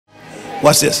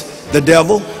Watch this. The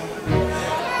devil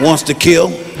wants to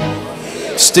kill,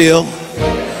 steal,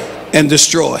 and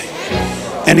destroy.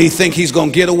 And he think he's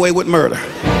gonna get away with murder.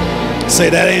 Say,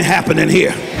 that ain't happening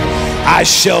here. I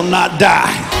shall not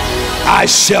die. I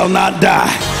shall not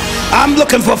die. I'm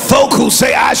looking for folk who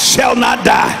say, I shall not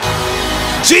die.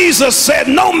 Jesus said,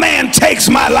 no man takes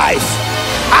my life.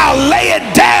 I'll lay it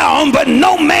down, but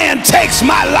no man takes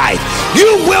my life.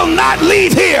 You will not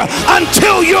leave here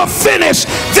until you're finished.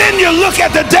 Then you look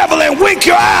at the devil and wink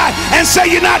your eye and say,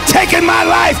 you're not taking my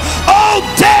life. Oh,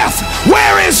 death,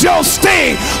 where is your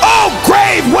sting? Oh,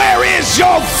 grave, where is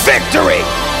your victory?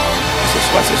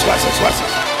 Watch this, watch this, watch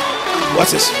this,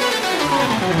 watch this.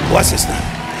 Watch this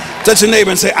now. Touch your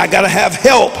neighbor and say, I gotta have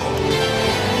help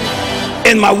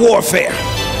in my warfare.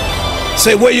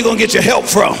 Say, where you gonna get your help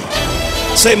from?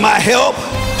 Say, my help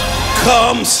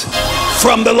comes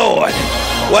from the Lord.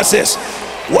 What's this?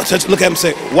 Look at him and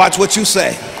say, watch what you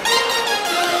say.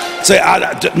 Say,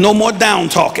 no more down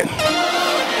talking.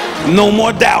 No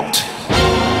more doubt.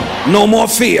 No more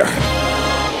fear.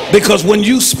 Because when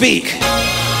you speak,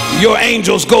 your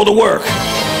angels go to work.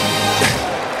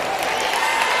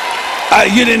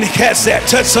 You didn't catch that.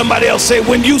 Touch somebody else. Say,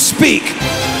 when you speak,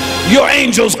 your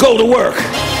angels go to work.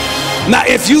 Now,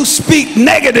 if you speak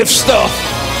negative stuff,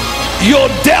 your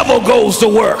devil goes to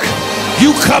work.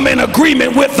 You come in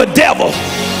agreement with the devil.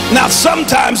 Now,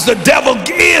 sometimes the devil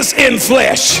is in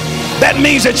flesh. That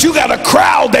means that you got a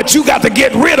crowd that you got to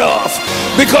get rid of,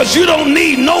 because you don't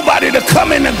need nobody to come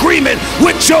in agreement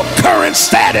with your current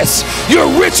status. You're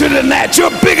richer than that.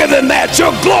 You're bigger than that.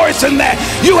 You're glorious than that.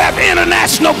 You have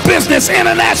international business,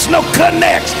 international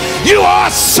connects. You are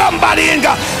somebody in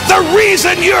God. The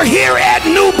reason you're here at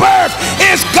New Birth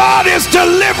is God is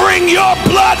delivering your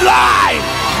bloodline.